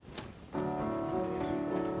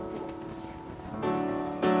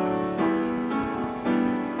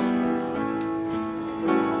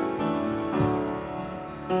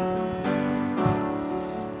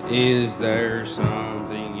Is there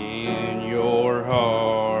something in your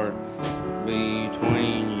heart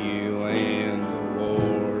between you and the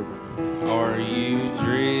Lord? Are you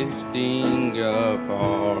drifting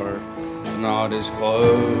apart, not as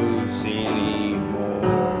close anymore?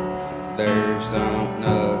 There's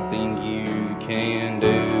nothing you can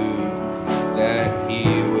do that He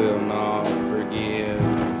will not forgive.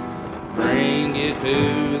 Bring it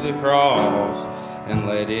to the cross and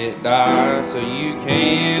let it die so you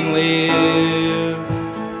can live.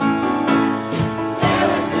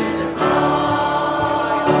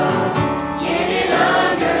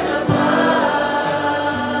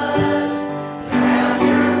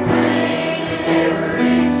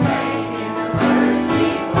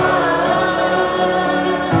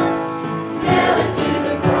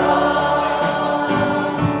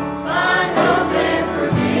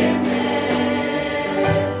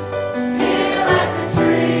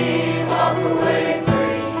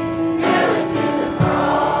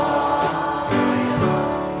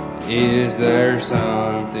 Is there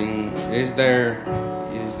something, is there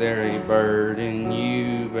a burden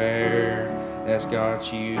you bear that's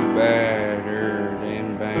got you battered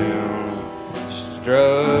and bound,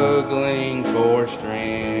 struggling for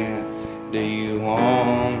strength? Do you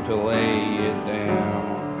want to lay it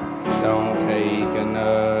down? Don't take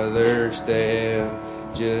another step,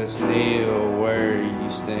 just kneel where you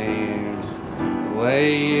stand.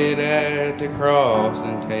 Lay it at the cross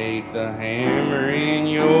and take the hammer in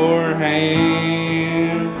your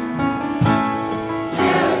hand.